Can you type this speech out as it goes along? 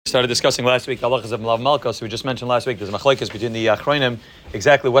started discussing last week the halachas of Malka, so we just mentioned last week there's a machlokes between the achronim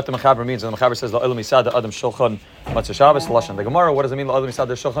exactly what the mechaber means. And the mechaber says la'olam yisad adam shulchan Motzei Shabbos lashon. The Gemara, what does it mean la'olam yisad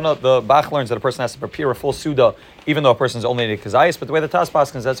shulchan? The Bach learns that a person has to prepare a full suda even though a person is only in a kazayis. But the way the Tas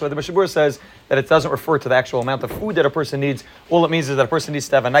paskins, that's why the Mishabur says that it doesn't refer to the actual amount of food that a person needs. All it means is that a person needs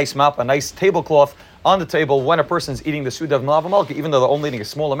to have a nice map, a nice tablecloth on the table when a person's eating the suda of Melava Malka, even though they're only eating a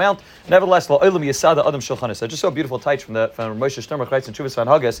small amount. Nevertheless, la'olam yisada adam shulchan. So just so beautiful touch from Moshe Shtermach writes in Chuvas Van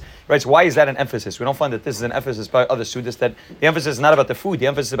Haggis, writes, why is that an emphasis? We don't find that this is an emphasis by other sudas, that the emphasis is not about the food, the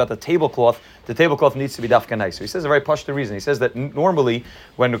emphasis is about the tablecloth. The tablecloth needs to be dafka nice. So he says a very pashto reason. He says that normally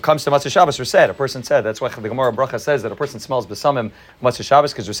when it comes to Motzei Shabbos, we're said, a person said, that's why the Gemara Bracha says that a person smells besamim Motzei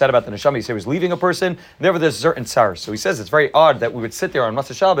Shabbos, because we're said about the neshama, he said he was leaving a person, therefore there's certain tsar. So he says it's very odd that we would sit there on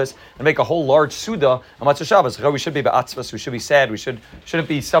Motzei Shabbos and make a whole large suda on Motzei Shabbos. We should be ba'atzvas, we should be sad, we shouldn't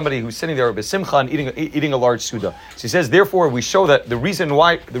be somebody who's sitting there b'simcha and eating a large suda. So he says, therefore, we show that the reason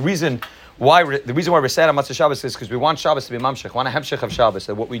why we're sad on Motzei Shabbos is because we want Shabbos to be mamshech, want a hemshech of Shabbos.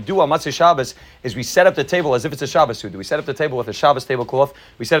 And what we do on Motzei Shabbos is we set up the table as if it's a Shabbos suda. We set up the table with a Shabbos tablecloth.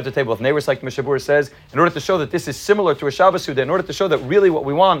 We set up the table with neighbors, like the Mishabur says, in order to show that this is similar to a Shabbos suda, in order to show that really what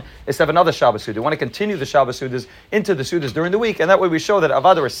we want is to have another Shabbos suda. We want to continue the Shabbos sudas into the sudas during the week, and that way we show that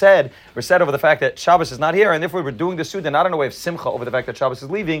Avada we're sad over the fact that Shabbos is not here, and therefore we're doing the suda not in a way of simcha over the fact that Shabbos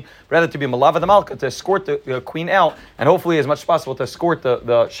is leaving, rather to be Melava the Malka, to escort the queen out, and hopefully as much as possible to escort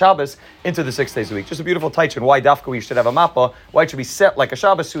the Shabbos into the 6 days a week. Just a beautiful taichin why dafka we should have a mappa, why it should be set like a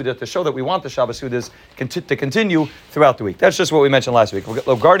Shabbos suda to show that we want the Shabbos sudas to continue throughout the week. That's just what we mentioned last week.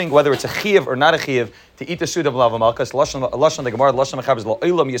 Regarding whether it's a chiyuv or not a chiyuv to eat the suda of Melava Malka, lashon the Gemara, lashon mechaber is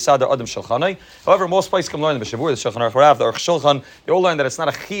la'olam yisada adam shulchanai. However, most places can learn the Mishavur, the Shulchan Aruch Rav, the Aruch Shulchan, they all learn that it's not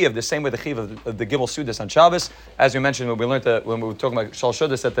a chiyuv the same way the chiyuv of the Gimel Sudas on Shabbos. As we mentioned when we were talking about Shal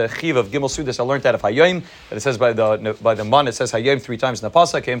Shudas, that the chiyuv of Gimel Sudas I learned that of Hayom, that it says by the man, it says Hayom 3 times in the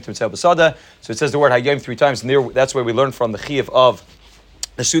pasuk, came to Mitzvah Basada. So it says the word Hayom 3 times, and that's where we learn from the chiyuv of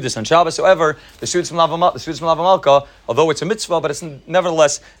the Sudas on Shabbos. However, the Sudas from Melava Malka, although it's a mitzvah, but it's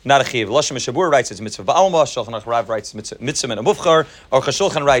nevertheless not a chiyuv. Lashon Mishabur writes it's mitzvah ba'alma. Shulchan Aruch Rav writes mitzvah and a mufchar. Or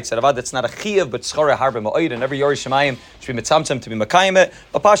Shulchan writes that avad it's not a chiyuv, but schara harbe ma'oid, and every Yori Shemayim should be mitzamtzem to be makayim it.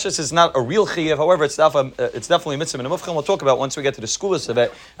 But Pashas is not a real chiyuv. However, it's definitely mitzvah and a mufchar. We'll talk about once we get to the schoolis of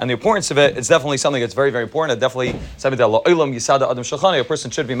it and the importance of it. It's definitely something that's very, very important. Definitely something that la'olam yisada adam shulchan a person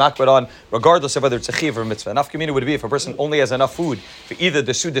should be makbid on, regardless of whether it's a chiyuv or a mitzvah. Enough community would be if a person only has enough food for either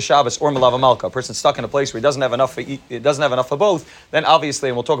the Suda Shabbos or Melava Malka. A person stuck in a place where he doesn't have enough for both, then obviously,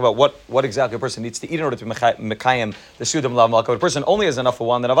 and we'll talk about what exactly a person needs to eat in order to mekayim the Suda Melava Malka. But a person only has enough for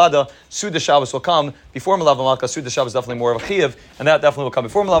one, then Avada, Suda Shabbos will come before Melava Malka. Suda Shabbos is definitely more of a chiyuv, and that definitely will come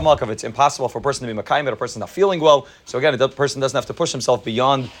before Melava Malka. If it's impossible for a person to be mekayim it, a person not feeling well, so again, the person doesn't have to push himself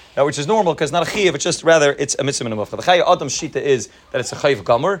beyond that which is normal, because it's not a chiyuv, it's just rather, it's a mitzvah and a mufcha. The Chaya Adam Shita is that it's a chayiv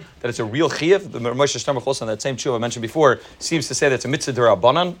gomer, that it's a real chiyuv. The Moshe Shtermach also, that same tshuva I mentioned before, seems to say that it's a mitzvah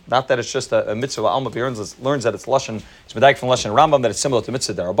d'Rabbanan, not that it's just a mitzvah. Alma learns that it's lashon, it's medayik from lashon Rambam, that it's similar to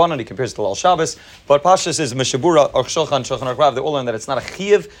mitzvah d'Rabbanan. He compares it to Lal Shabbos, but Pashas is Mishabura or Shulchan Aruch Rav. They all learn that it's not a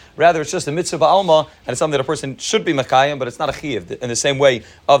chiyuv, rather it's just a mitzvah ba'alma, and it's something that a person should be makayim, but it's not a chiyuv in the same way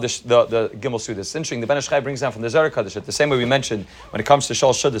of the Gimel Sudas. It's interesting. The Ben Ish Chai brings down from the Zohar Kadosh, the same way we mentioned when it comes to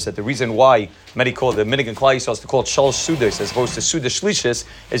Shal Shudas, that the reason why many call the Minig and Klal Yisrael to call it Shal Sudas as opposed to Suda Shlishis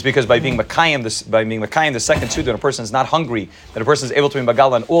is because by being makayim the second Suda, and a person is not hungry, that a person is able to be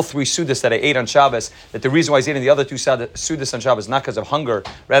magal on all 3 Sudas that I ate on Shabbos, that the reason why he's eating the other 2 Sudas on Shabbos is not because of hunger,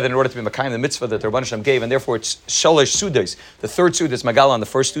 rather in order to be makayim the mitzvah that the Rebbeinu Shem gave, and therefore it's Shalosh Sudas. The 3rd Suda is magal on the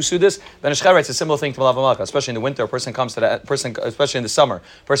first 2 Sudas. Ben Ish Chai writes a similar thing to Melava Malka, especially in the winter. A person comes to especially in the summer,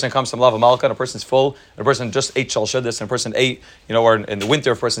 a person comes to Melava Malka and a person's full, and a person just ate Shal Shudas, and a person ate, or in the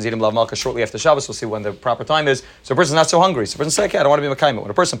winter, a person's eating Melava Malka shortly after Shabbos. We'll see when the proper time is. So a person's not so hungry. So a person says, okay, I don't want to be makayim. When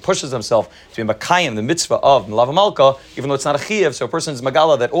a person pushes himself to be makayim the mitzvah of Melava Malka, even though it's not a chiyuv, so a person's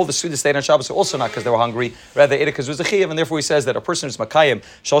magala that all the Sudas stayed on Shabbos are also not because they were hungry, rather they ate it because it was a chiyuv, and therefore he says that a person who's makayim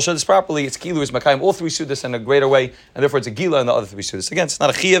Shal Shudas properly, it's kilu is makayim all 3 Sudas in a greater way, and therefore it's a gila in the other 3 Sudas. Again, it's not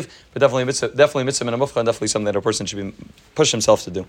a chiyuv, but definitely mitzvah and a mufcha, and definitely something that a person should be push himself to do.